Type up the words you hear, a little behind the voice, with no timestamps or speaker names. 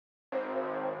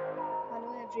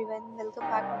everyone, welcome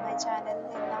back to my channel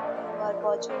and now you are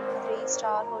watching a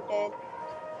 3-star hotel.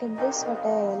 In this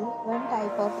hotel, one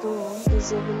type of room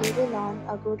is available on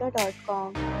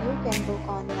agoda.com. You can book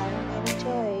online and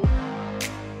enjoy it.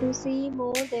 To see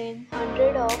more than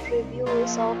 100 of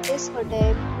reviews of this hotel,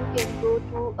 you can go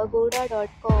to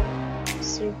agoda.com.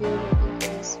 Its review rating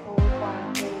is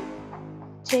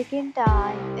 4.8. Check-in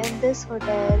time in this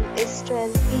hotel is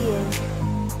 12 p.m.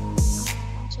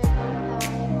 Checkout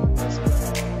time of this hotel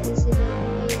is 11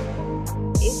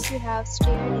 a.m. If you have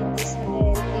stayed in this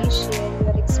hotel, please share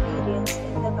your experience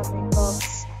in the comment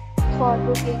box. For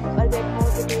booking or get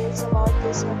more details about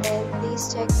this hotel,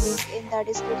 please check link in the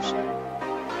description.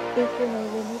 If you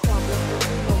have any problem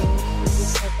booking a room in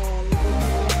this hotel, then you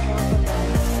can drop a comment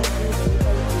and we will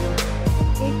help you.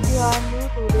 If you are new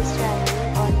to this channel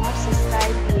or not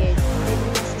subscribed yet, then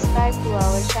you can subscribe to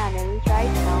our channel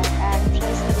right now and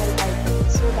press the bell icon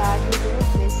so that you don't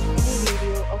miss any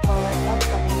video of our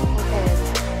upcoming hotel.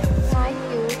 Thank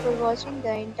you for watching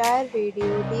the entire video.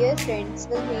 Dear friends,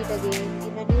 we'll meet again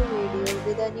in a new video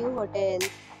with a new hotel.